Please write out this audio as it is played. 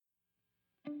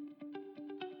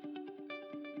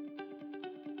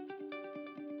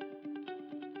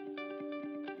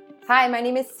Hi, my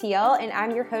name is Seal, and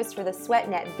I'm your host for the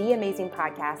SweatNet Be Amazing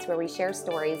podcast, where we share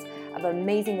stories of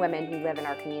amazing women who live in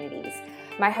our communities.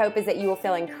 My hope is that you will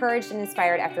feel encouraged and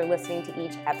inspired after listening to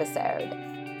each episode.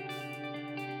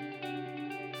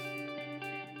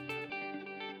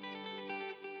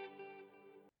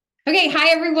 Okay, hi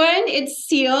everyone, it's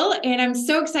Seal, and I'm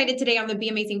so excited today on the Be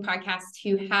Amazing podcast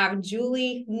to have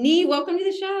Julie Nee. Welcome to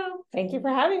the show. Thank you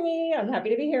for having me. I'm happy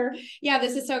to be here. Yeah,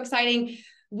 this is so exciting.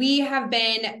 We have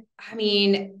been,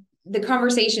 the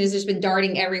conversation has just been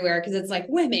darting everywhere because it's like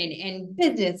women and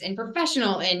business and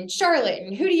professional and Charlotte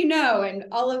and who do you know and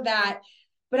all of that.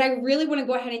 But I really want to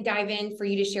go ahead and dive in for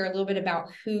you to share a little bit about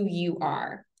who you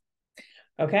are.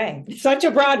 Okay. Such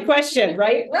a broad question,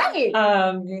 right? Right.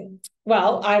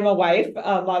 Well, I'm a wife,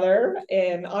 a mother,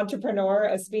 an entrepreneur,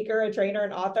 a speaker, a trainer,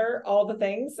 an author, all the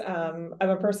things. I'm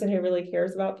a person who really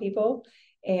cares about people.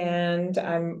 And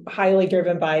I'm highly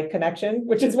driven by connection,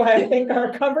 which is why I think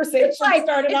our conversation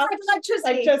started off like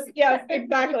electricity. Yeah,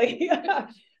 exactly.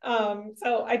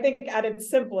 So I think at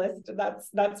its simplest,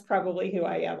 that's probably who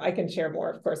I am. I can share more,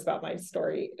 of course, about my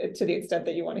story to the extent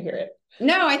that you want to hear it.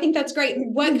 No, I think that's great.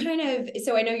 What kind of,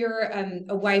 so I know you're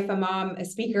a wife, a mom, a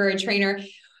speaker, a trainer.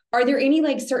 Are there any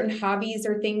like certain hobbies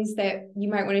or things that you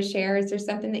might want to share? Is there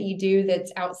something that you do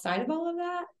that's outside of all of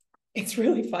that? It's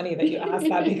really funny that you asked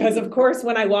that because, of course,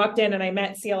 when I walked in and I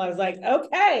met Seal, I was like,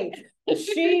 okay,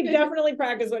 she definitely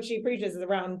practices what she preaches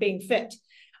around being fit.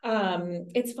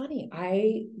 It's funny.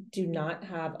 I do not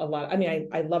have a lot.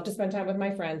 I love to spend time with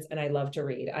my friends and I love to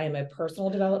read. I am a personal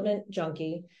development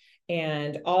junkie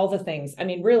and all the things.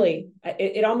 Really,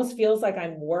 it almost feels like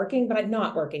I'm working, but I'm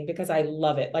not working because I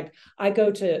love it. Like I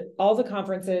go to all the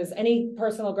conferences, any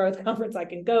personal growth conference I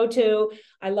can go to.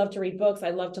 I love to read books.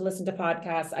 I love to listen to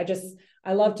podcasts.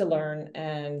 I love to learn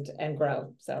and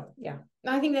grow. So, yeah.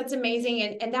 I think that's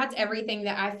amazing. And that's everything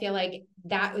that I feel like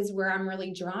that is where I'm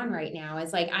really drawn right now.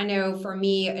 Is like, I know for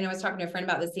me, and I was talking to a friend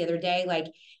about this the other day, like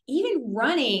even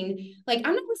running, like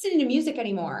I'm not listening to music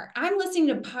anymore. I'm listening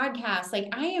to podcasts. Like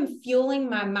I am fueling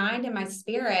my mind and my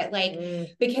spirit,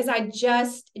 because I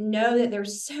just know that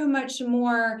there's so much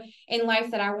more in life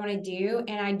that I want to do.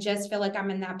 And I just feel like I'm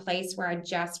in that place where I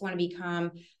just want to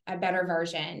become a better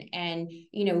version and,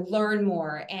 learn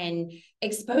more and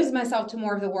expose myself to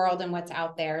more of the world and what's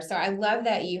out there. So I love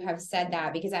that you have said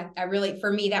that because I really,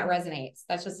 for me, that resonates.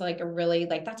 That's just like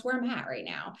that's where I'm at right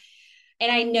now.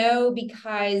 And I know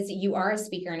because you are a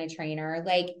speaker and a trainer,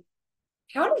 like,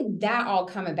 how did that all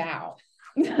come about?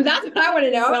 That's what I want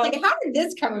to know. Well, how did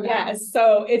this come about? Yes.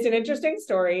 So it's an interesting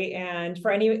story. And for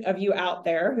any of you out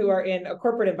there who are in a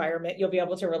corporate environment, you'll be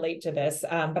able to relate to this.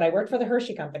 But I worked for the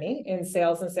Hershey Company in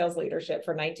sales and sales leadership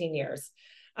for 19 years.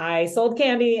 I sold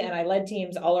candy and I led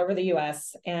teams all over the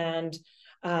US. And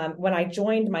when I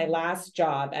joined my last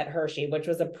job at Hershey, which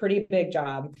was a pretty big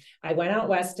job, I went out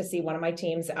west to see one of my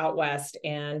teams out west.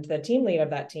 And the team lead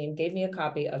of that team gave me a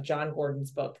copy of John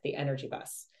Gordon's book, The Energy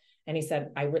Bus. And he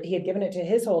said, he had given it to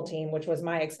his whole team, which was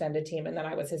my extended team. And then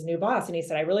I was his new boss. And he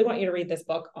said, I really want you to read this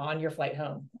book on your flight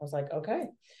home. I was like, okay.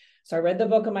 So I read the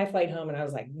book on my flight home and I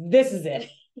was like, this is it.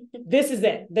 This is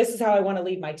it. This is how I want to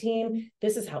lead my team.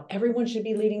 This is how everyone should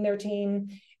be leading their team.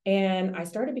 And I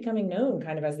started becoming known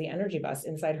kind of as the energy bus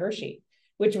inside Hershey,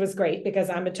 which was great because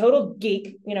I'm a total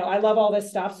geek. I love all this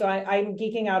stuff. So I'm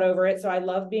geeking out over it. So I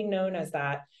love being known as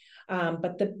that.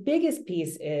 But the biggest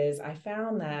piece is I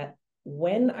found that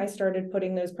when I started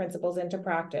putting those principles into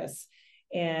practice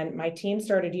and my team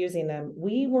started using them,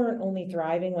 we weren't only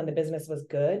thriving when the business was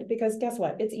good, because guess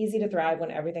what? It's easy to thrive when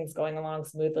everything's going along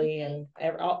smoothly and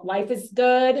life is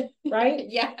good, right?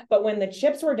 Yeah. But when the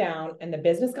chips were down and the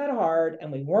business got hard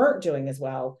and we weren't doing as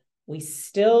well, we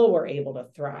still were able to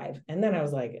thrive. And then I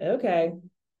was like, okay,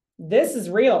 this is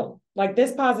real. Like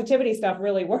this positivity stuff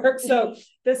really works. So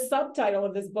the subtitle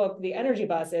of this book, The Energy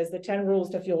Bus, is the 10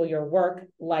 rules to fuel your work,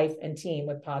 life, and team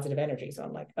with positive energy. So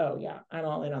I'm like, oh yeah, I'm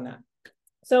all in on that.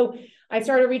 So I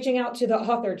started reaching out to the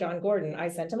author, John Gordon. I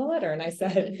sent him a letter and I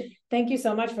said, thank you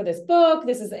so much for this book.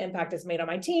 This is the impact it's made on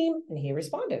my team. And he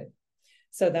responded.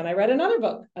 So then I read another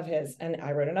book of his and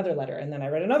I wrote another letter, and then I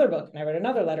read another book and I wrote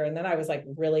another letter. And then I was like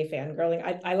really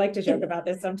fangirling. I like to joke about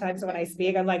this sometimes when I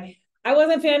speak. I'm like, I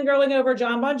wasn't fangirling over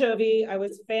John Bon Jovi. I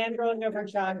was fangirling over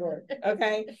John Gordon.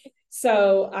 Okay.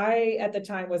 So I, at the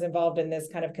time, was involved in this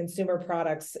kind of consumer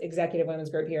products executive women's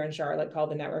group here in Charlotte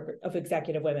called the Network of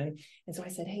Executive Women. And so I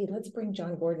said, hey, let's bring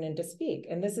John Gordon in to speak.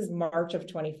 And this is March of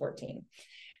 2014.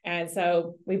 And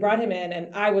so we brought him in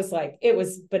and I was like, it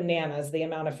was bananas, the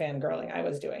amount of fangirling I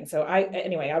was doing. So I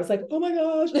was like, oh my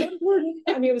gosh, John Gordon.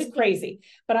 It was crazy,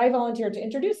 but I volunteered to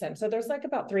introduce him. So there's like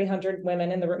about 300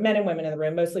 women in the room, men and women in the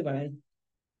room, mostly women.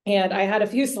 And I had a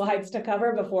few slides to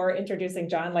cover before introducing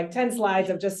John, like 10 slides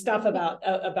of just stuff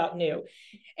about new.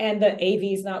 And the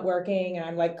AV's not working. And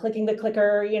I'm like clicking the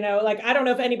clicker, like, I don't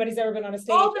know if anybody's ever been on a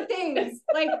stage. All the things,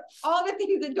 like all the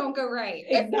things that don't go right.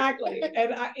 Exactly.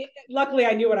 And luckily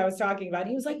I knew what I was talking about.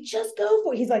 He was like, just go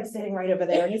for it. He's like sitting right over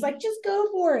there. And he's like, just go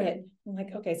for it. I'm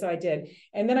like, okay, so I did.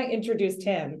 And then I introduced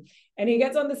him and he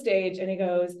gets on the stage and he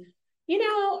goes,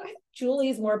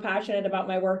 Julie's more passionate about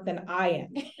my work than I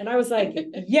am. And I was like,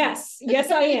 yes,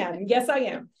 I am. Yes, I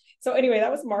am. So anyway,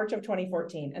 that was March of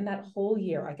 2014. And that whole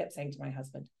year I kept saying to my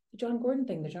husband, the John Gordon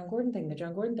thing, the John Gordon thing, the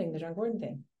John Gordon thing, the John Gordon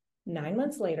thing. 9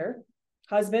 months later,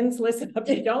 husbands, listen up.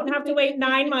 You don't have to wait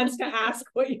 9 months to ask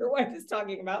what your wife is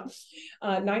talking about.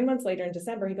 9 months later in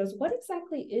December, he goes, what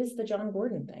exactly is the John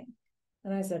Gordon thing?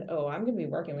 And I said, oh, I'm going to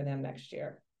be working with him next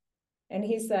year. And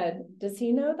he said, does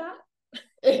he know that?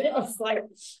 I was like,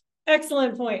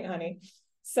 excellent point, honey.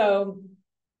 So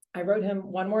I wrote him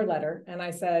one more letter and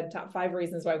I said, top 5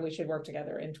 reasons why we should work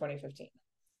together in 2015.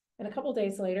 And a couple of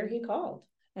days later, he called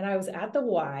and I was at the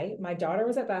Y. My daughter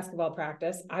was at basketball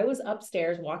practice. I was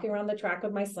upstairs walking around the track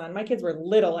with my son. My kids were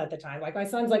little at the time. Like my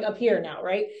son's like up here now,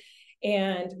 right?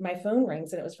 And my phone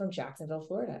rings and it was from Jacksonville,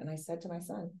 Florida. And I said to my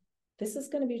son, this is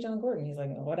going to be John Gordon. He's like,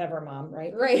 whatever, mom,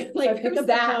 right? Right. Like, so who's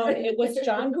that? Phone, it was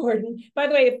John Gordon. By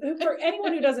the way, for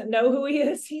anyone who doesn't know who he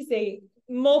is, he's a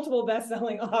multiple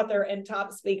best-selling author and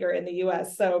top speaker in the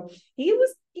US. So he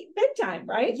was big time,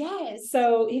 right? Yes.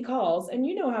 So he calls, and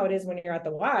you know how it is when you're at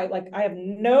the Y. Like I have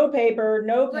no paper,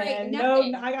 no pen,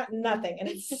 I got nothing. And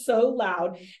it's so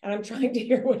loud. And I'm trying to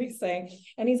hear what he's saying.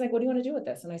 And he's like, what do you want to do with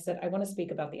this? And I said, I want to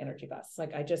speak about the energy bus.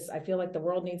 Like I feel like the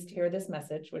world needs to hear this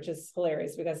message, which is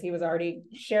hilarious because he was already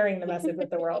sharing the message with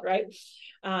the world, right?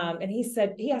 And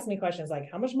he asked me questions like,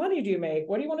 how much money do you make?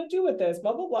 What do you want to do with this?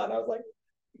 Blah, blah, blah. And I was like,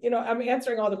 I'm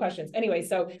answering all the questions. Anyway,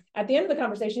 so at the end of the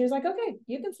conversation, he was like, okay,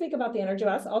 you can speak about the energy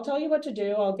bus. I'll tell you what to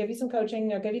do. I'll give you some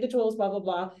coaching. I'll give you the tools, blah, blah,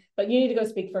 blah. But you need to go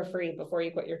speak for free before you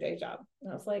quit your day job.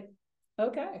 And I was like,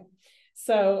 okay.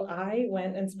 So I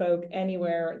went and spoke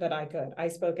anywhere that I could. I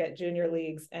spoke at junior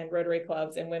leagues and Rotary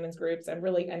clubs and women's groups and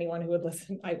really anyone who would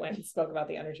listen. I went and spoke about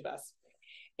the energy bus.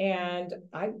 And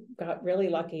I got really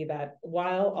lucky that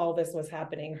while all this was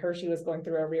happening, Hershey was going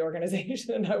through a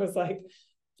reorganization. And I was like,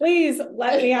 please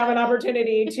let me have an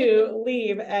opportunity to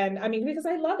leave. And I mean, because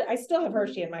I loved it. I still have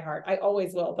Hershey in my heart. I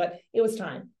always will, but it was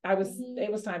time.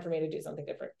 It was time for me to do something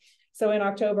different. So in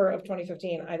October of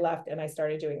 2015, I left and I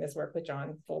started doing this work with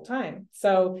John full time.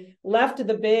 So left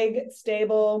the big,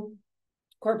 stable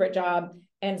corporate job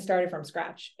and started from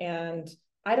scratch. And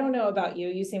I don't know about you.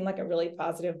 You seem like a really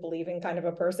positive, believing kind of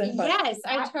a person. But yes,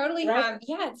 I totally have.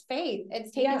 Yeah, it's faith.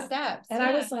 It's taking steps. And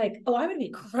I was like, oh, I'm going to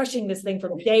be crushing this thing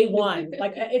from day one.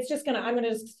 Like it's just I'm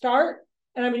going to start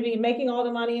and I'm going to be making all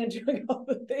the money and doing all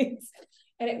the things.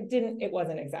 And it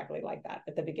wasn't exactly like that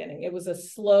at the beginning. It was a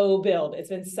slow build. It's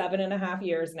been 7.5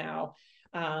 years now.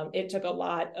 It took a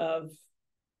lot of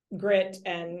grit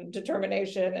and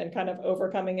determination and kind of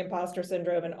overcoming imposter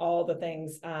syndrome and all the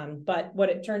things. But what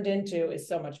it turned into is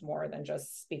so much more than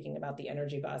just speaking about the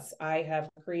energy bus. I have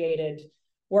created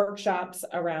workshops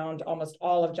around almost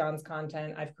all of John's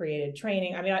content. I've created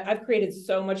training. I mean, I've created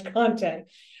so much content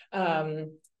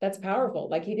that's powerful.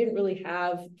 Like he didn't really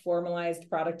have formalized,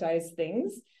 productized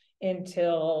things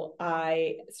until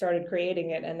I started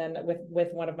creating it. And then with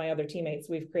one of my other teammates,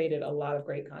 we've created a lot of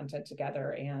great content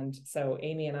together. And so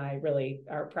Amy and I really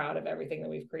are proud of everything that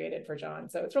we've created for John.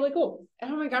 So it's really cool.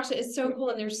 Oh my gosh, it's so cool.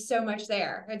 And there's so much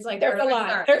there. It's like, there's a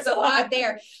lot. There's a lot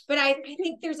there. But I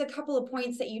think there's a couple of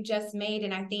points that you just made.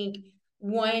 And I think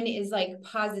one is like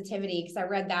positivity, because I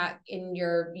read that in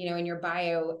your, in your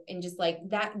bio, and just like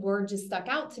that word just stuck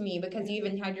out to me because you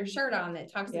even had your shirt on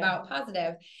that talks about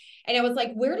positive. And I was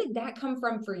like, where did that come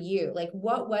from for you? Like,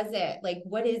 what was it? Like,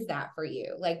 what is that for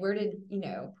you? Like, where did, did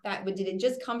it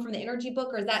just come from the energy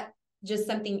book, or is that just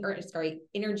something,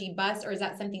 energy bus, or is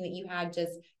that something that you had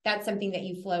that's something that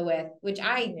you flow with, which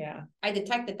I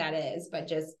detect that is, but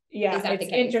just, is that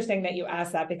it's interesting that you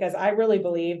asked that, because I really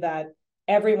believe that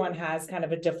everyone has kind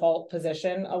of a default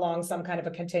position along some kind of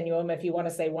a continuum. If you want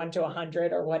to say 1 to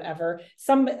 100 or whatever,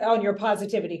 some on your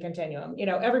positivity continuum,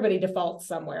 everybody defaults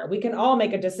somewhere. We can all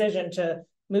make a decision to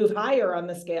move higher on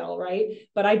the scale, right?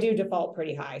 But I do default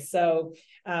pretty high. So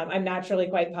I'm naturally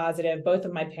quite positive. Both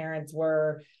of my parents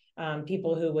were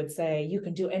people who would say, you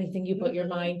can do anything you put your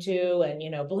mind to, and,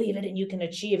 believe it and you can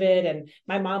achieve it. And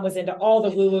my mom was into all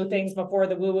the woo-woo things before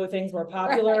the woo-woo things were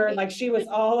popular. Right. Like she was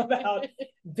all about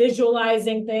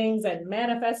visualizing things and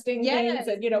manifesting things.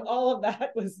 And, all of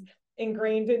that was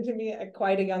ingrained into me at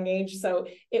quite a young age. So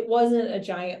it wasn't a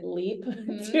giant leap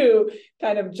to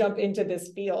kind of jump into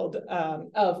this field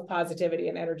of positivity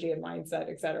and energy and mindset,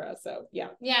 et cetera. So yeah.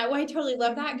 Yeah. Well, I totally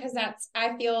love that because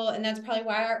I feel, and that's probably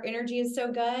why our energy is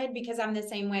so good, because I'm the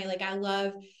same way. Like I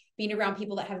love being around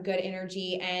people that have good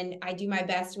energy, and I do my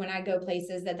best when I go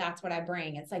places that's what I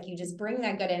bring. It's like you just bring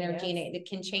that good energy, and it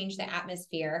can change the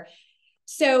atmosphere.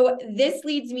 So this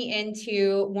leads me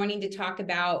into wanting to talk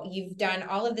about, you've done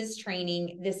all of this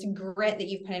training, this grit that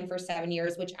you've put in for 7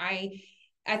 years, which I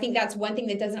think that's one thing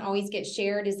that doesn't always get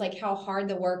shared, is like how hard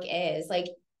the work is, like,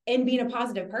 and being a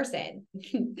positive person,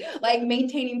 like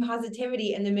maintaining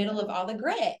positivity in the middle of all the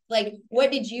grit. Like,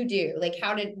 what did you do? Like,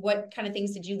 what kind of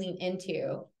things did you lean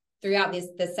into throughout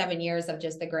the 7 years of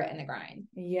just the grit and the grind?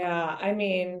 Yeah. I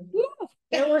mean,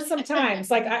 there were some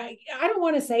times like, I don't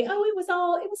want to say, oh,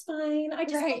 it was fine. I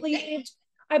just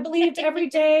I believed every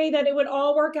day that it would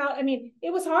all work out. I mean,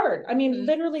 it was hard. I mean,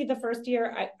 literally the first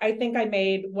year, I think I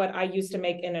made what I used to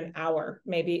make in an hour,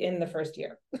 maybe in the first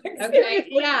year. Okay.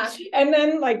 Yeah. And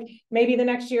then like maybe the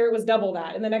next year it was double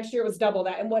that, and the next year it was double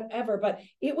that, and whatever. But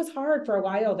it was hard for a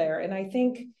while there. And I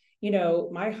think,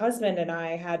 my husband and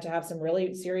I had to have some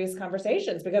really serious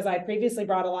conversations, because I previously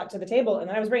brought a lot to the table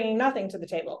and I was bringing nothing to the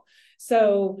table.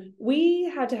 So we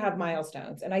had to have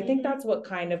milestones. And I think that's what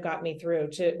kind of got me through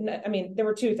I mean, there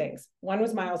were two things. One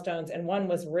was milestones, and one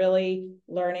was really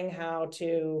learning how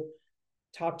to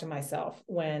talk to myself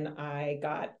when I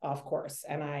got off course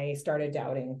and I started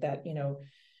doubting that,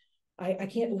 I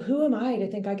can't, who am I to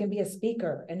think I can be a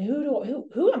speaker? And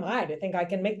who am I to think I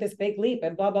can make this big leap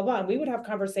and blah, blah, blah. And we would have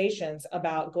conversations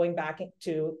about going back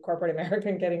to corporate America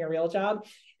and getting a real job.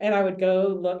 And I would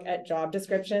go look at job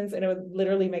descriptions, and it would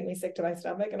literally make me sick to my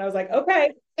stomach. And I was like,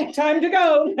 okay, time to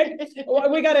go.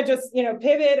 We got to just,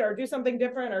 pivot or do something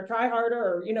different or try harder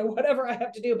or, whatever I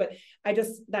have to do. But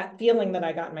that feeling that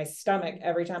I got in my stomach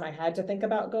every time I had to think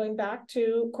about going back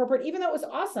to corporate, even though it was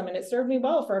awesome and it served me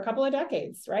well for a couple of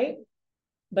decades, right?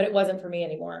 But it wasn't for me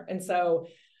anymore. And so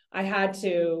I had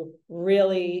to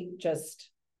really just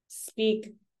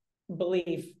speak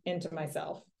belief into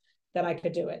myself that I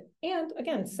could do it. And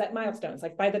again, set milestones.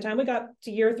 Like by the time we got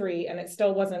to year 3 and it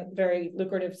still wasn't very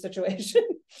lucrative situation,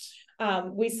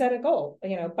 we set a goal,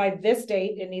 by this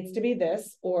date, it needs to be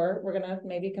this, or we're going to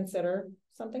maybe consider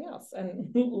something else. And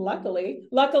luckily,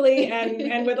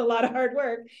 and with a lot of hard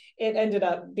work, it ended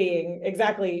up being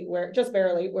exactly just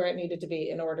barely where it needed to be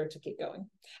in order to keep going.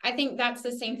 I think that's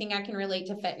the same thing I can relate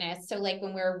to fitness. So like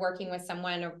when we're working with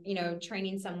someone or,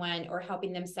 training someone or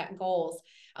helping them set goals,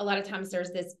 a lot of times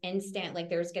there's this instant, like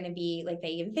there's going to be like,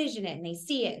 they envision it and they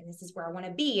see it, and this is where I want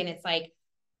to be. And it's like,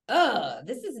 oh,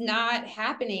 this is not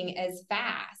happening as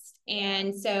fast.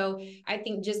 And so I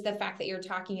think just the fact that you're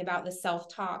talking about the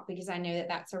self-talk, because I know that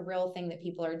that's a real thing that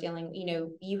people are dealing,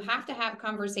 you have to have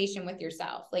conversation with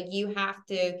yourself. Like you have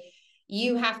to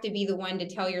be the one to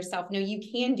tell yourself, no, you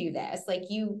can do this. Like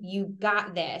you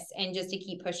got this, and just to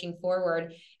keep pushing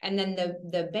forward. And then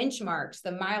the benchmarks,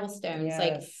 the milestones,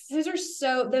 like those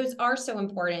are so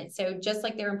important. So just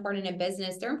like they're important in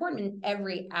business, they're important in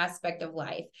every aspect of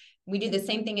life. We do the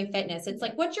same thing in fitness. It's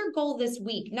like, what's your goal this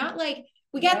week? Not like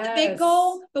we got the big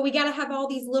goal, but we got to have all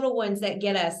these little ones that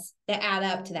add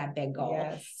up to that big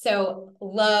goal. So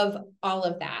love all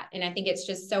of that. And I think it's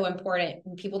just so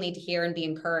important. People need to hear and be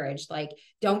encouraged. Like,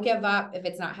 don't give up if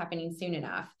it's not happening soon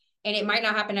enough. And it might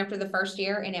not happen after the first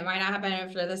year, and it might not happen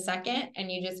after the second.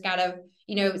 And you just gotta,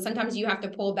 sometimes you have to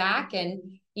pull back and,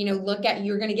 look at,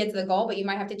 you're going to get to the goal, but you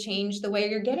might have to change the way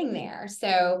you're getting there.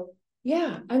 So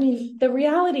yeah, I mean, the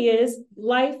reality is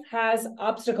life has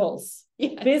obstacles.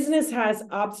 Yes. Business has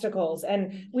obstacles.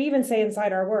 And we even say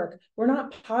inside our work, we're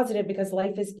not positive because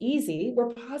life is easy.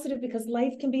 We're positive because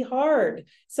life can be hard.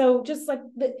 So just like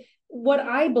what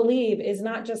I believe is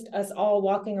not just us all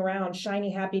walking around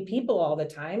shiny, happy people all the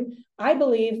time. I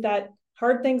believe that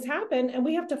hard things happen and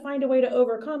we have to find a way to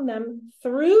overcome them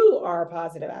through our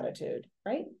positive attitude,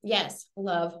 right? Yes.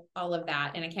 Love all of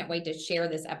that. And I can't wait to share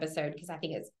this episode, because I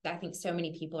think so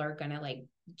many people are going to like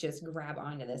just grab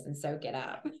onto this and soak it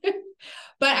up.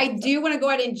 But I do want to go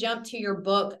ahead and jump to your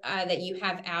book that you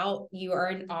have out. You are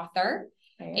an author.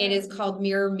 It is called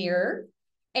Mirror, Mirror.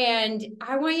 And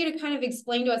I want you to kind of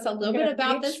explain to us a little bit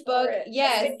about this book.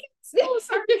 Yes.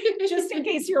 Just in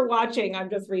case you're watching, I'm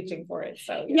just reaching for it.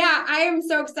 So yeah, I am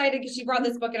so excited because she brought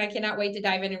this book and I cannot wait to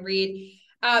dive in and read.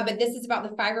 But this is about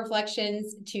the 5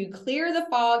 reflections to clear the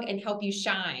fog and help you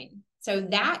shine. So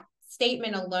that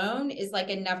statement alone is like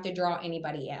enough to draw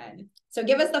anybody in. So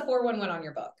give us the 411 on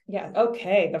your book. Yeah.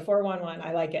 Okay. The 411.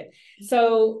 I like it.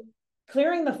 So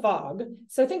clearing the fog.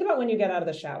 So think about when you get out of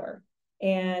the shower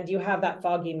and you have that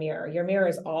foggy mirror. Your mirror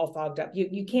is all fogged up.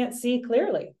 You can't see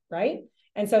clearly, right?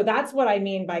 And so that's what I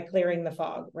mean by clearing the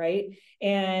fog, right?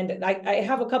 And I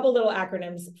have a couple little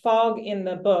acronyms. Fog in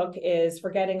the book is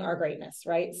forgetting our greatness,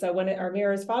 right? So when our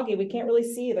mirror is foggy, we can't really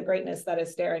see the greatness that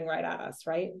is staring right at us,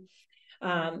 right?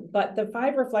 But the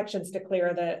 5 reflections to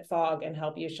clear the fog and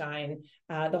help you shine,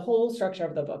 the whole structure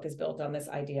of the book is built on this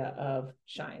idea of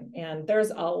shine. And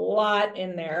there's a lot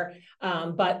in there,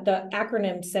 but the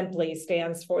acronym simply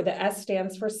stands for, the S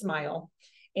stands for smile.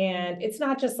 And it's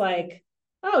not just like,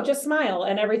 oh, just smile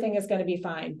and everything is going to be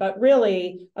fine. But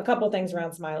really, a couple things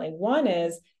around smiling. One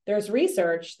is there's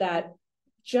research that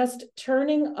just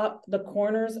turning up the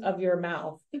corners of your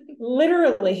mouth,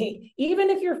 literally,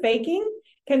 even if you're faking,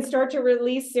 can start to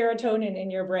release serotonin in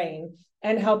your brain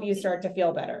and help you start to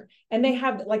feel better. And they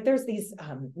have, like, there's these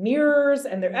mirrors,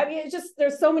 and I mean, it's just,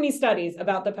 there's so many studies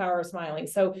about the power of smiling.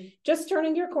 So just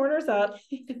turning your corners up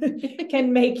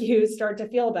can make you start to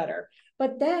feel better.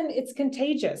 But then it's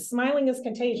contagious. Smiling is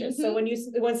contagious. So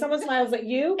when someone smiles at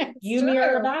you, you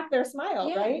mirror back their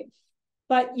smile, right?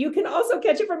 But you can also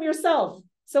catch it from yourself.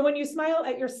 So when you smile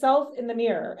at yourself in the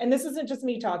mirror, and this isn't just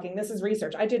me talking, this is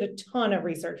research. I did a ton of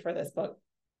research for this book.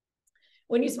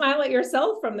 When you smile at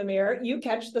yourself from the mirror, you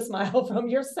catch the smile from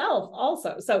yourself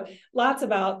also. So lots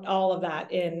about all of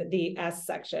that in the S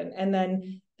section. And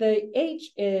then the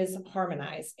H is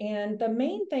harmonize. And the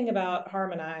main thing about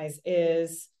harmonize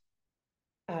is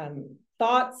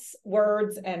thoughts,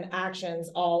 words, and actions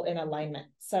all in alignment.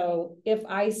 So if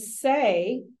I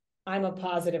say I'm a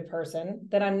positive person,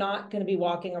 then I'm not going to be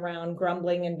walking around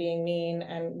grumbling and being mean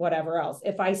and whatever else.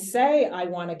 If I say I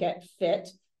want to get fit,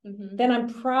 then I'm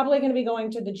probably going to be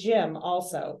going to the gym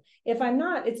also. If I'm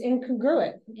not, it's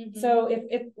incongruent. So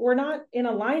if we're not in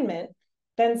alignment,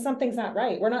 then something's not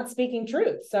right. We're not speaking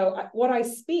truth. So what I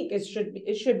speak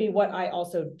it should be what I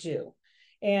also do.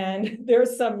 And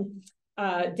there's some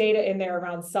data in there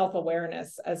around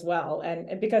self-awareness as well.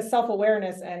 And because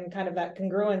self-awareness and kind of that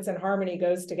congruence and harmony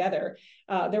goes together.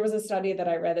 There was a study that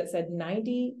I read that said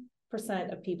 90%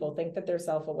 of people think that they're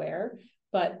self-aware,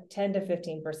 but 10 to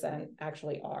 15%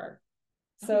 actually are.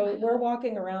 So we're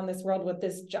walking around this world with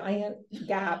this giant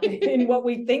gap in what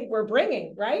we think we're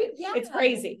bringing, right? Yeah. It's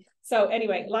crazy. So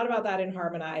anyway, a lot about that in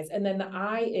harmonize. And then the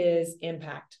I is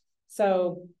impact.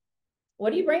 So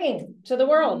what are you bringing to the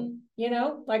world? You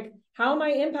know, like, how am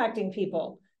I impacting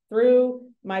people through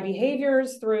my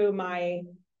behaviors, through my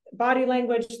body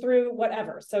language, through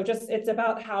whatever. So just, it's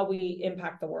about how we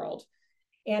impact the world.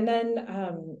 And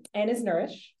then N is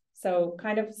nourish. So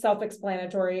kind of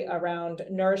self-explanatory around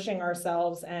nourishing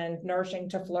ourselves and nourishing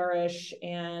to flourish,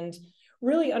 and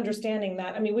really understanding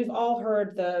that. I mean, we've all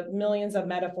heard the millions of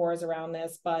metaphors around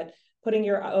this, but putting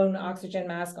your own oxygen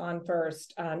mask on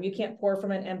first. You can't pour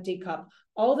from an empty cup.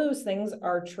 All those things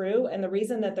are true. And the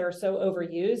reason that they're so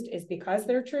overused is because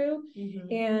they're true.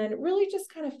 And really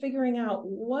just kind of figuring out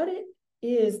what it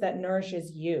is that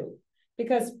nourishes you.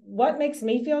 Because what makes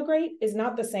me feel great is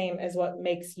not the same as what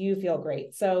makes you feel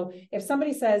great. So if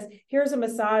somebody says, here's a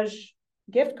massage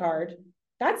gift card,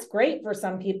 that's great for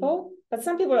some people, but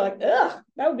some people are like, ugh,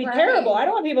 that would be terrible. I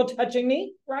don't want people touching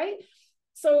me, right?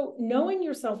 So knowing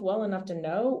yourself well enough to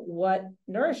know what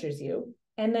nourishes you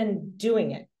and then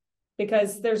doing it,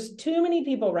 because there's too many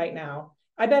people right now.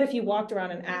 I bet if you walked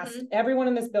around and asked everyone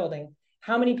in this building,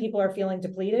 how many people are feeling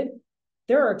depleted?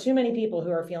 There are too many people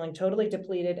who are feeling totally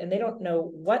depleted and they don't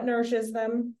know what nourishes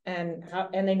them and how,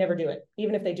 and they never do it.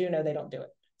 Even if they do know, they don't do it.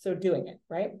 So doing it,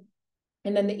 right?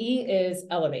 And then the E is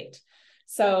elevate.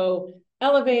 So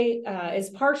elevate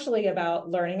is partially about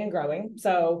learning and growing.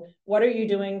 So what are you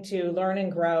doing to learn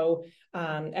and grow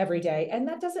every day? And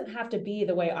that doesn't have to be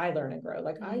the way I learn and grow.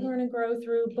 Like I learn and grow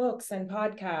through books and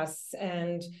podcasts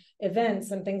and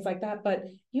events and things like that. But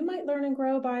you might learn and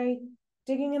grow by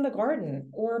digging in the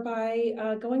garden, or by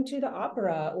going to the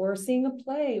opera, or seeing a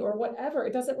play, or whatever.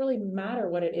 It doesn't really matter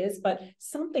what it is, but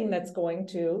something that's going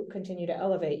to continue to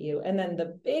elevate you. And then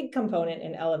the big component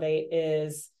in elevate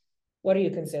is, what are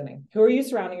you consuming? Who are you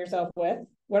surrounding yourself with?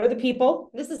 What are the people?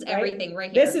 This is everything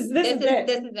right here. This is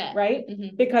it, right?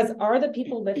 Because are the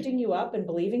people lifting you up and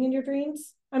believing in your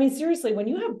dreams? I mean, seriously, when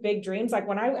you have big dreams, like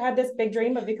when I had this big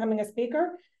dream of becoming a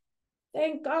speaker,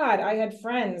 thank God I had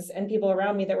friends and people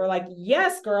around me that were like,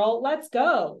 yes, girl, let's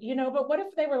go. You know, but what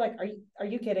if they were like, are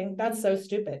you kidding? That's so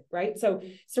stupid, right? So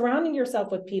surrounding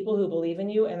yourself with people who believe in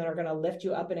you and are going to lift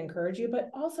you up and encourage you, but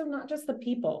also not just the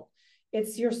people.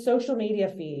 It's your social media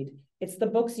feed. It's the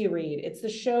books you read. It's the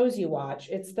shows you watch.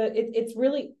 It's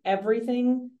really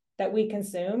everything that we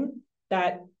consume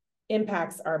that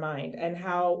impacts our mind and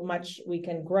how much we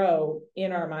can grow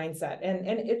in our mindset. And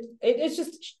it's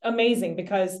just amazing,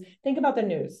 because think about the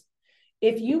news.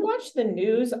 If you watch the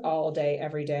news all day,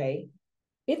 every day,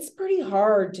 it's pretty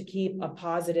hard to keep a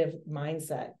positive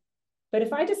mindset. But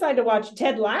if I decide to watch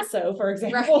Ted Lasso, for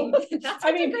example, right.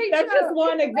 I mean, that's show. just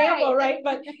one example, right?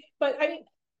 But I mean,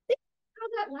 think how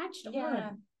that latched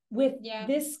on with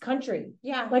this country.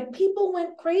 Yeah. Like, people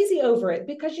went crazy over it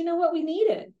because you know what? We need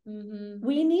it. Mm-hmm.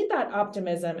 We need that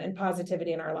optimism and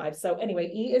positivity in our lives. So anyway,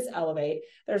 E is elevate.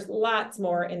 There's lots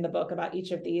more in the book about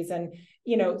each of these. And,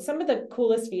 you know, some of the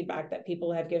coolest feedback that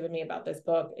people have given me about this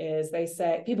book is they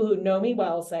say, people who know me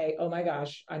well say, oh my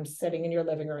gosh, I'm sitting in your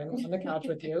living room on the couch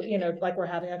with you, you know, like we're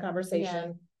having a conversation.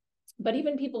 Yeah. But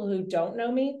even people who don't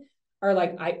know me are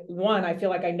like, I feel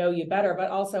like I know you better,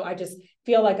 but also I just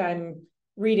feel like I'm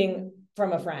reading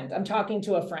from a friend. I'm talking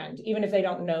to a friend. Even if they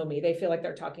don't know me, they feel like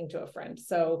they're talking to a friend.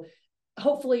 So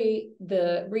hopefully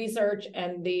the research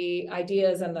and the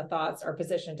ideas and the thoughts are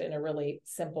positioned in a really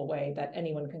simple way that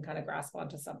anyone can kind of grasp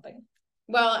onto something.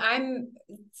 Well, I'm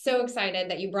so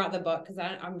excited that you brought the book, because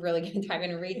I'm really going to dive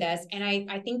in and read this. And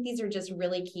I think these are just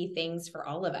really key things for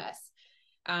all of us.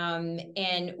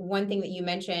 And one thing that you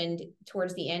mentioned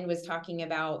towards the end was talking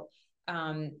about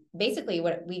basically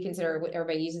what we consider, what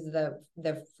everybody uses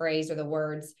the phrase or the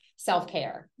words,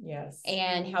 self-care. Yes.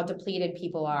 And how depleted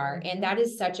people are. Mm-hmm. And that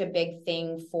is such a big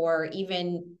thing for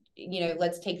even, you know,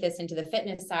 let's take this into the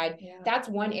fitness side. Yeah. That's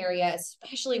one area,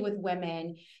 especially with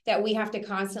women, that we have to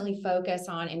constantly focus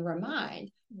on and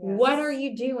remind. Yes. What are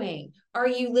you doing? Are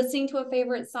you listening to a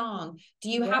favorite song? Do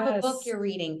you have a book you're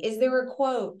reading? Is there a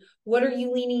quote? What are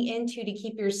you leaning into to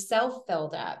keep yourself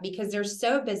filled up? Because they're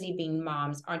so busy being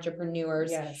moms,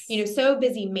 entrepreneurs, you know, so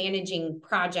busy managing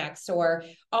projects or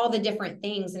all the different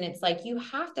things. And it's like, you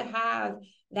have to have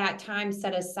that time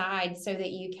set aside so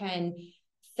that you can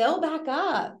fill back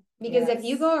up. Because if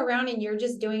you go around and you're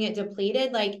just doing it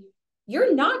depleted, like,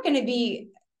 you're not going to be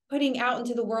putting out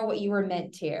into the world what you were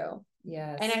meant to.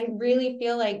 Yes. And I really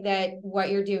feel like that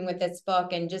what you're doing with this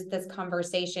book and just this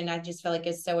conversation, I just feel like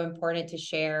is so important to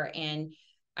share. And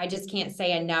I just can't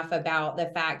say enough about the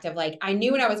fact of, like, I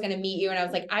knew when I was going to meet you and I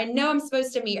was like, I know I'm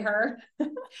supposed to meet her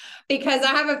because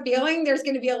I have a feeling there's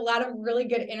going to be a lot of really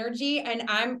good energy. And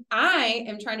I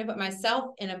am trying to put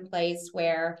myself in a place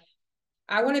where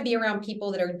I want to be around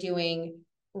people that are doing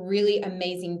really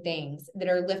amazing things, that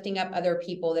are lifting up other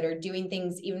people, that are doing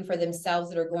things even for themselves,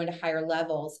 that are going to higher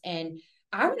levels. And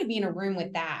I want to be in a room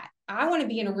with that. I want to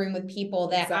be in a room with people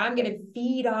that I'm going to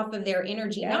feed off of their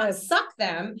energy, not suck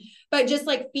them, but just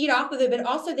like feed off of it, but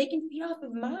also they can feed off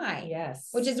of mine. Yes.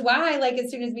 Which is why, like, as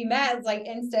soon as we met, it's like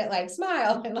instant, like,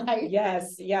 smile and like,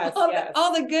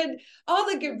 all the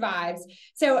good vibes.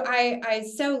 So I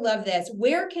so love this.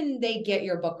 Where can they get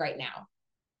your book right now?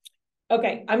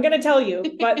 Okay, I'm going to tell you,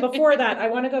 but before that, I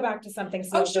want to go back to something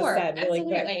Sue just said really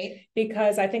quick,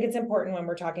 because I think it's important when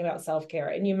we're talking about self-care.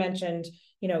 And you mentioned,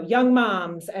 you know, young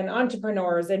moms and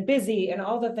entrepreneurs and busy and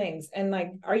all the things. And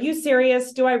like, are you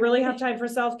serious? Do I really have time for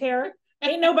self-care?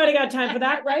 Ain't nobody got time for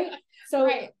that, right?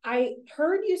 So I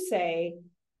heard you say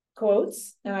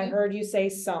quotes and I heard you say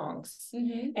songs.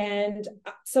 And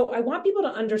so I want people to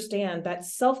understand that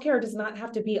self-care does not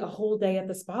have to be a whole day at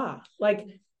the spa. Like,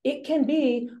 it can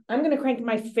be, I'm going to crank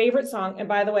my favorite song. And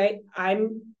by the way,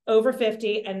 I'm over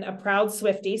 50 and a proud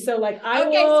Swiftie. So like,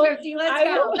 Swiftie, let's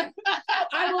go.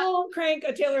 I will crank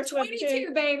a Taylor Swift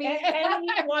 22, baby.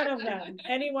 Any one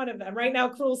of them. Right now,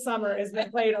 Cruel Summer has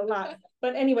been played a lot.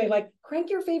 But anyway, like,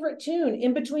 crank your favorite tune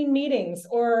in between meetings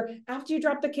or after you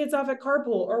drop the kids off at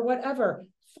carpool or whatever.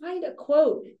 Find a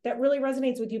quote that really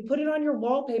resonates with you. Put it on your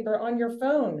wallpaper on your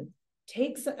phone.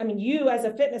 You as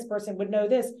a fitness person would know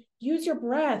this. Use your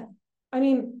breath. I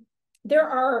mean, there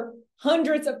are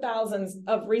hundreds of thousands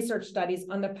of research studies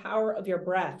on the power of your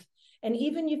breath. And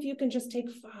even if you can just take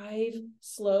 5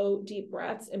 slow, deep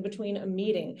breaths in between a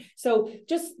meeting. So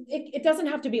just, it doesn't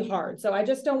have to be hard. So I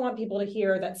just don't want people to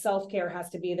hear that self-care has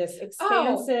to be this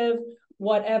expansive,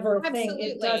 whatever thing.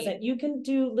 It doesn't. You can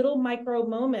do little micro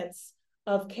moments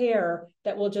of care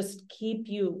that will just keep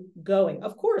you going.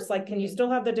 Of course, like, can you still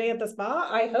have the day at the spa?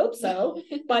 I hope so.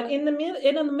 But in the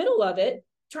middle of it,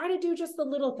 try to do just the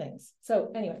little things.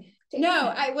 So anyway,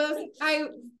 No, I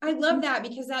love that,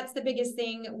 because that's the biggest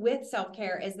thing with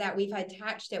self-care is that we've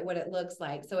attached it what it looks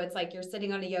like. So it's like you're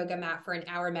sitting on a yoga mat for an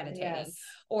hour meditating, Yes.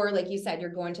 or like you said, you're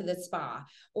going to the spa,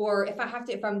 or if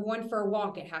I'm going for a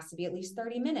walk, it has to be at least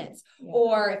 30 minutes. Yeah.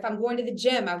 Or if I'm going to the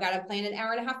gym, I've got to plan an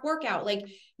hour and a half workout. Like,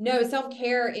 no,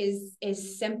 self-care is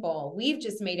simple. We've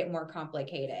just made it more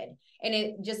complicated. And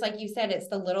it, just like you said, it's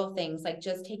the little things, like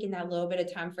just taking that little bit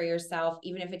of time for yourself,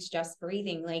 even if it's just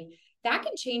breathing, like that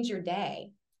can change your day.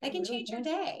 That can change your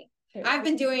day. I've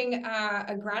been doing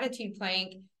a gratitude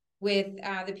plank with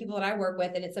the people that I work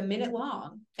with, and it's a minute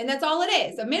long, and that's all it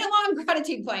is. A minute long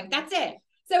gratitude plank. That's it.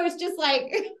 So it's just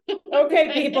like,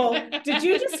 okay, people, did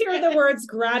you just hear the words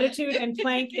gratitude and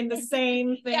plank in the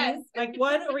same thing? Yes. Like,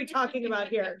 what are we talking about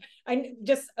here?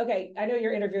 Okay, I know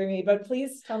you're interviewing me, but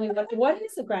please tell me what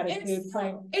is a gratitude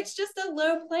plank? It's just a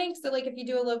low plank. So like if you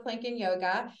do a low plank in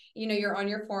yoga, you're on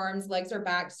your forearms, legs are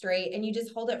back straight, and you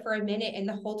just hold it for a minute. And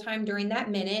the whole time during that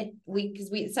minute,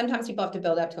 because sometimes people have to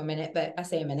build up to a minute, but I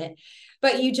say a minute,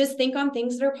 but you just think on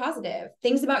things that are positive,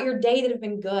 things about your day that have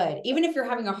been good. Even if you're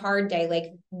having a hard day, like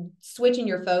switching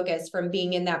your focus from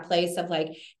being in that place of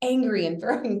like angry and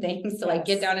throwing things to like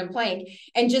get down and plank,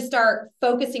 and just start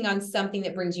focusing on something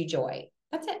that brings you joy.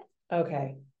 That's it.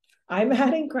 Okay. I'm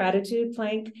adding gratitude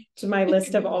plank to my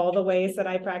list of all the ways that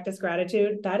I practice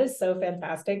gratitude. That is so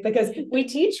fantastic, because we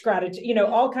teach gratitude,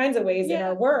 all kinds of ways in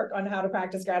our work on how to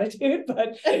practice gratitude,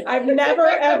 but I've never,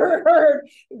 ever heard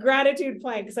gratitude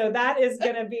plank. So that is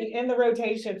going to be in the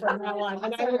rotation from now on,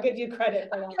 and I will give you credit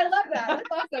for that. I love that.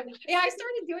 That's awesome. Yeah, I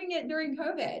started doing it during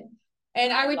COVID,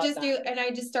 and I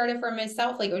just started for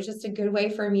myself. Like, it was just a good way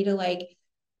for me to like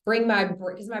bring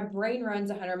because my brain runs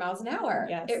 100 miles an hour.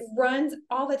 Yes. It runs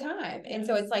all the time. And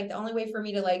so it's like the only way for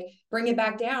me to like bring it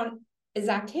back down is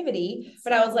activity.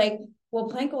 But I was like, well,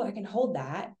 plank, I can hold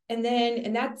that. And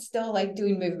that's still like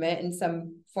doing movement in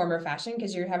some form or fashion,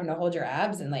 because you're having to hold your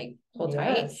abs and like hold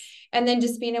tight. And then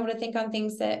just being able to think on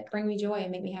things that bring me joy and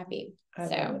make me happy.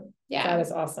 Yeah. That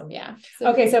is awesome. Yeah.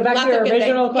 So, okay. So back to your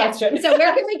original question. Yeah. So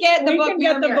where can we get the book? We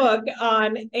can get the book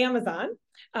on Amazon.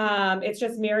 It's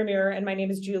just Mirror Mirror, and my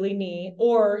name is Julie Nee,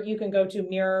 or you can go to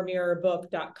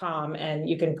mirrormirrorbook.com and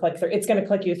you can click through. It's going to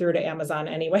click you through to Amazon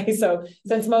anyway. So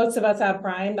since most of us have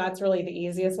Prime, that's really the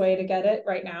easiest way to get it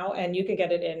right now. And you can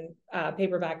get it in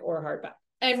paperback or hardback.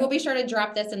 And we'll be sure to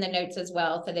drop this in the notes as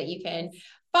well, so that you can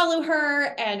follow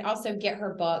her and also get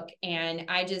her book. And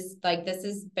I just like, this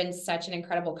has been such an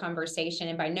incredible conversation.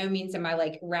 And by no means am I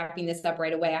like wrapping this up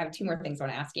right away. I have two more things I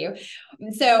want to ask you.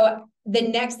 So the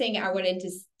next thing I wanted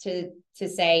to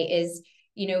say is,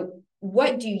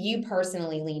 what do you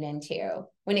personally lean into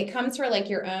when it comes for like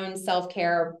your own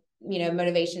self-care,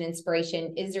 motivation,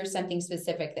 inspiration? Is there something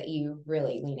specific that you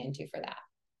really lean into for that?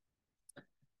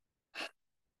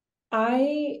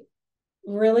 I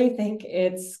really think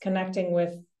it's connecting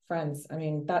with friends. I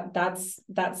mean, that's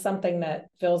something that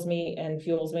fills me and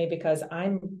fuels me, because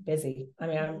I'm busy. I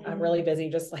mean, I'm really busy,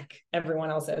 just like everyone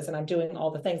else is, and I'm doing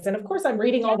all the things. And of course I'm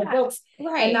reading all the books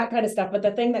and that kind of stuff. But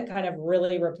the thing that kind of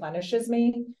really replenishes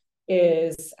me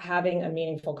is having a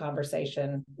meaningful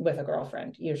conversation with a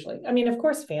girlfriend, usually. I mean, of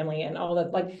course, family and all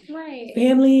that, like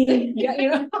family,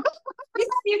 yeah, we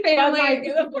love you,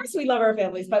 family. Of course, we love our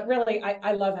families, but really,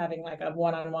 I love having like a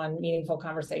one-on-one meaningful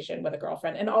conversation with a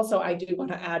girlfriend. And also, I do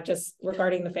want to add, just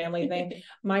regarding the family thing,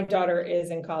 my daughter is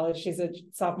in college. She's a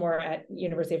sophomore at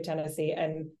University of Tennessee,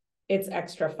 and it's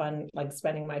extra fun, like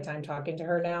spending my time talking to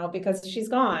her now, because she's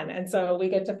gone. And so we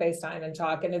get to FaceTime and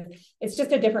talk, and it's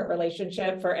just a different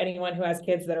relationship for anyone who has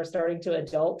kids that are starting to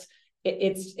adult.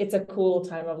 It's a cool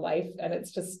time of life, and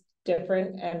it's just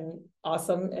different and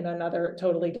awesome in another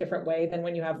totally different way than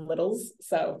when you have littles.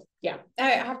 So yeah, I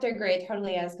have to agree. It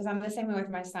totally is, because I'm the same way with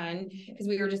my son, because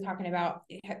we were just talking about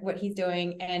what he's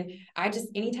doing, and I just,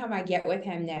 anytime I get with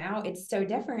him now, it's so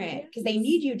different, because they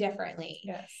need you differently,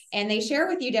 and they share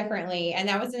with you differently, and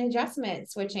that was an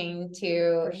adjustment switching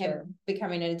to him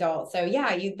becoming an adult. So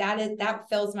yeah, that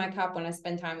fills my cup when I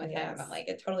spend time with him. I'm like,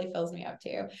 it totally fills me up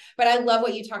too. But I love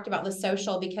what you talked about, the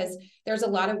social, because there's a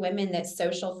lot of women that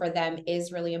social for them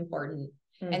is really important.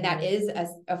 And that is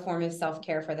a form of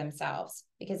self-care for themselves,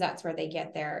 because that's where they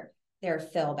get their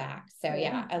fill back. So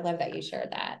yeah, I love that you shared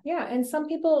that. Yeah. And some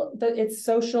people, it's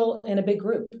social in a big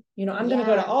group. I'm going to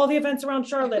go to all the events around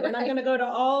Charlotte, and I'm going to go to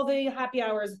all the happy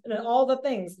hours and all the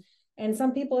things. And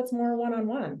some people, it's more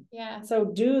one-on-one. Yeah. So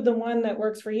do the one that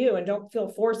works for you, and don't feel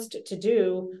forced to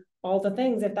do all the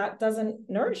things if that doesn't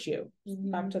nourish you.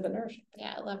 Back to the nourishing.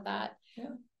 Yeah. I love that. Yeah.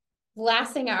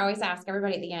 Last thing I always ask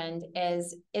everybody at the end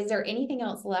is there anything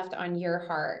else left on your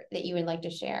heart that you would like to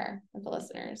share with the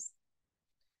listeners?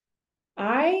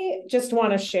 I just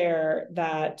want to share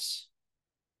that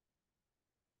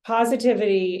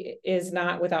positivity is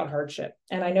not without hardship.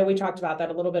 And I know we talked about that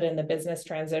a little bit in the business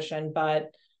transition, but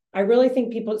I really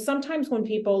think people, sometimes when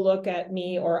people look at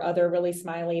me or other really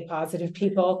smiley, positive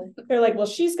people, they're like, well,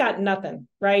 she's got nothing,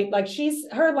 right? Like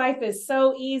her life is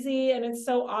so easy and it's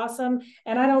so awesome.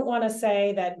 And I don't want to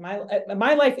say that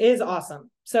my life is awesome.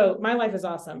 So my life is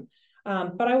awesome.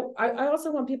 But I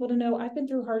also want people to know I've been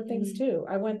through hard things too.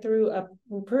 I went through a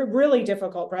really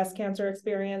difficult breast cancer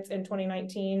experience in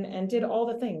 2019 and did all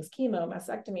the things: chemo,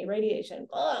 mastectomy, radiation,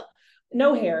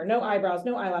 no hair, no eyebrows,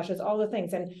 no eyelashes, all the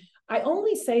things. And I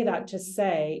only say that to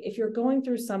say, if you're going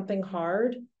through something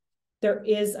hard, there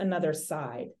is another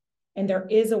side and there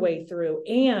is a way through,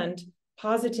 and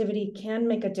positivity can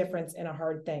make a difference in a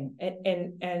hard thing.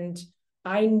 And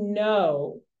I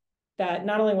know that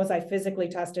not only was I physically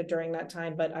tested during that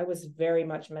time, but I was very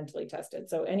much mentally tested.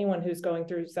 So anyone who's going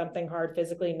through something hard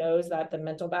physically knows that the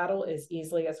mental battle is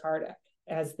easily as hard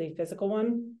as the physical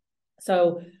one.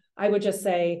 So I would just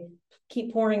say,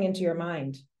 keep pouring into your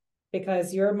mind,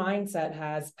 because your mindset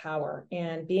has power,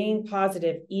 and being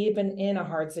positive, even in a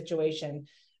hard situation,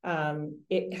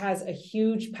 it has a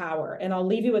huge power. And I'll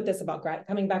leave you with this about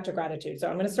coming back to gratitude. So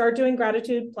I'm going to start doing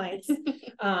gratitude planks.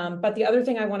 But the other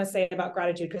thing I want to say about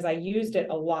gratitude, because I used it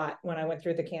a lot when I went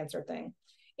through the cancer thing.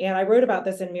 And I wrote about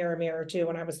this in Mirror Mirror too,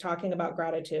 when I was talking about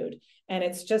gratitude. And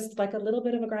it's just like a little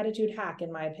bit of a gratitude hack,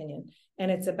 in my opinion.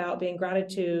 And it's about being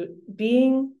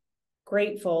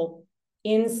grateful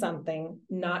in something,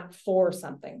 not for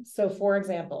something. So for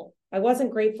example, I wasn't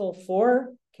grateful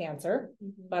for cancer,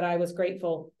 but I was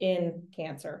grateful in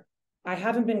cancer. I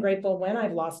haven't been grateful when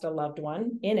I've lost a loved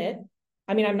one in it.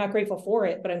 I mean, I'm not grateful for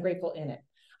it, but I'm grateful in it.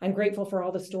 I'm grateful for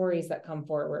all the stories that come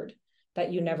forward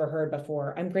that you never heard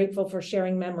before. I'm grateful for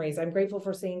sharing memories. I'm grateful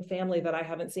for seeing family that I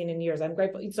haven't seen in years. I'm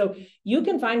grateful. So you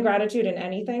can find gratitude in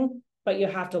anything, but you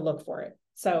have to look for it.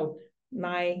 So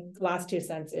my last 2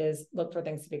 cents is look for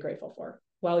things to be grateful for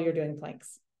while you're doing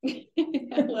planks.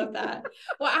 I love that.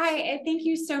 Well, I thank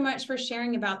you so much for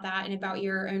sharing about that and about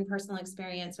your own personal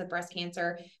experience with breast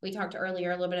cancer. We talked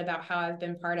earlier a little bit about how I've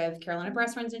been part of Carolina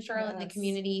Breast Friends in Charlotte, in the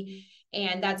community,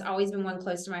 and that's always been one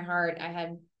close to my heart.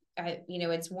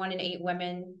 It's 1 in 8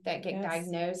 women that get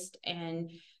diagnosed, and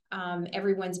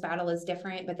everyone's battle is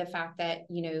different. But the fact that,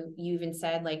 you even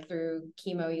said, like, through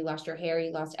chemo, you lost your hair,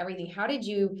 you lost everything. How did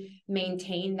you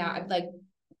maintain that? Like,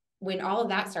 when all of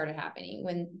that started happening,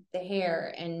 when the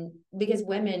hair, and because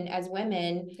women,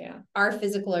 our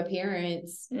physical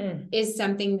appearance is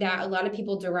something that a lot of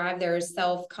people derive their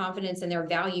self-confidence and their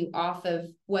value off of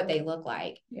what they look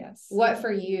like. Yes. What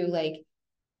for you, like,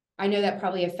 I know that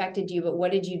probably affected you, but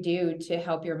what did you do to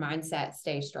help your mindset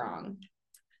stay strong?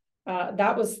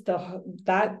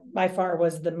 That by far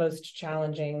was the most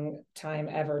challenging time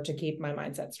ever to keep my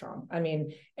mindset strong. I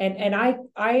mean, and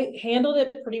I handled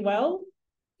it pretty well,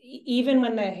 even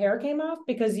when the hair came off,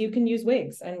 because you can use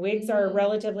wigs, and wigs are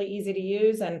relatively easy to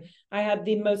use. And I had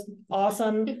the most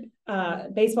awesome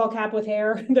baseball cap with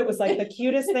hair that was like the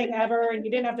cutest thing ever. And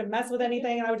you didn't have to mess with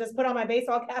anything. And I would just put on my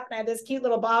baseball cap and I had this cute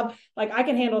little bob. Like, I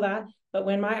can handle that. But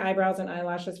when my eyebrows and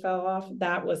eyelashes fell off,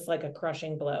 that was like a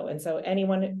crushing blow. And so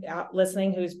anyone out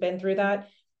listening who's been through that,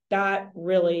 that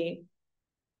really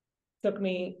took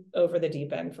me over the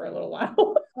deep end for a little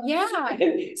while. Yeah.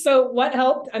 So what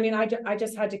helped? I mean, I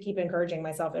just had to keep encouraging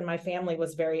myself, and my family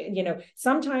was very,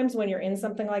 sometimes when you're in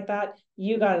something like that,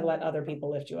 you got to let other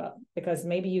people lift you up, because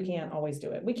maybe you can't always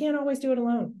do it. We can't always do it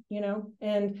alone,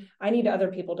 and I need other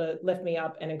people to lift me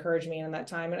up and encourage me in that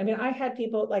time. And I mean, I had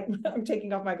people, like, I'm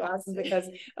taking off my glasses because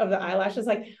of the eyelashes.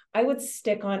 Like, I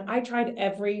tried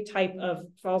every type of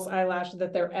false eyelash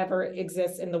that there ever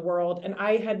exists in the world. And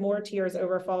I had more tears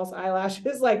over false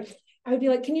eyelashes. Like, I would be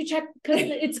like, can you check, because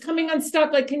it's coming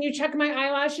unstuck. Like, can you check my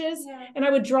eyelashes? Yeah. And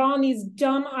I would draw on these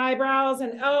dumb eyebrows,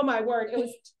 and oh my word, it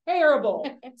was terrible.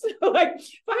 So, like,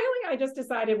 finally, I just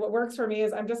decided what works for me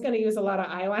is I'm just going to use a lot of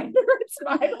eyeliner. It's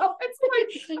my eyebrows. It's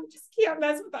like, I just can't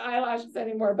mess with the eyelashes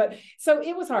anymore. But so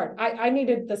it was hard. I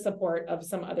needed the support of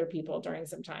some other people during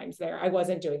some times there. I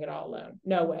wasn't doing it all alone.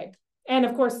 No way. And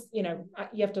of course, you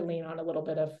have to lean on a little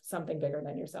bit of something bigger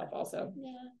than yourself also.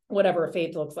 Yeah. Whatever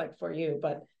faith looks like for you.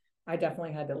 But I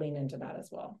definitely had to lean into that as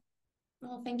well.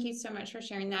 Well, thank you so much for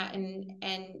sharing that. And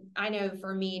I know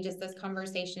for me, just this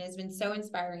conversation has been so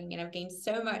inspiring, and I've gained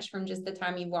so much from just the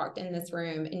time you walked in this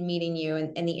room and meeting you,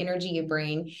 and the energy you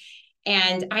bring.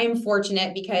 And I am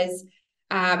fortunate because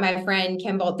my friend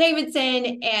Kimball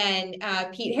Davidson and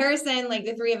Pete Harrison, like,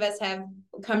 the three of us have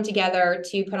come together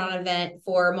to put on an event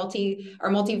for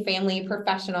multifamily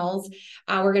professionals.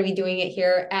 We're going to be doing it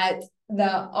here at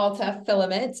the Alta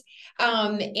filament.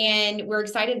 And we're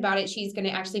excited about it. She's going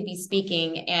to actually be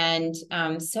speaking, and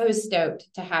so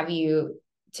stoked to have you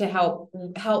to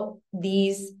help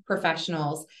these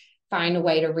professionals find a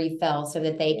way to refill so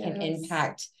that they can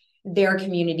impact their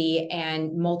community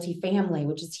and multifamily,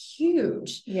 which is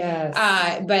huge.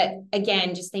 Yes. But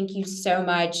again, just thank you so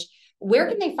much. Where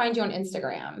can they find you on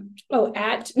Instagram? Oh,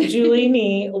 at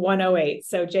Julienee 108.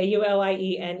 So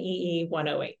JULIENEE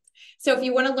 108. So if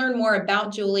you want to learn more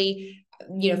about Julie,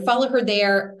 follow her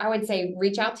there. I would say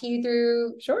reach out to you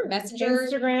through Messenger,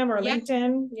 Instagram, or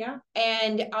LinkedIn. Yeah.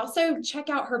 And also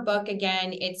check out her book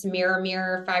again. It's Mirror,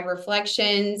 Mirror, 5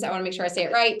 Reflections. I want to make sure I say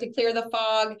it right, to clear the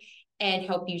fog and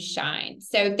help you shine.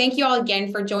 So thank you all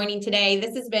again for joining today.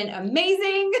 This has been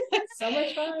amazing. So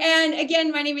much fun. And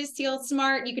again, my name is Teal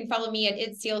Smart. You can follow me at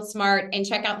It's Teal Smart, and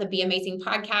check out the Be Amazing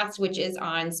podcast, which is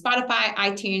on Spotify,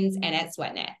 iTunes, and at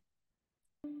SweatNet.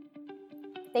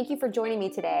 Thank you for joining me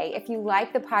today. If you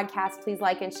like the podcast, please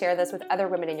like and share this with other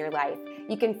women in your life.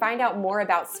 You can find out more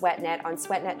about SweatNet on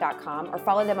sweatnet.com, or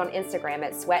follow them on Instagram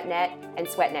at SweatNet and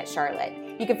SweatNet Charlotte.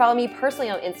 You can follow me personally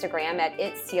on Instagram at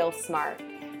It's Teal Smart.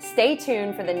 Stay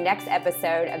tuned for the next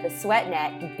episode of the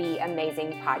SweatNet Be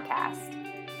Amazing podcast.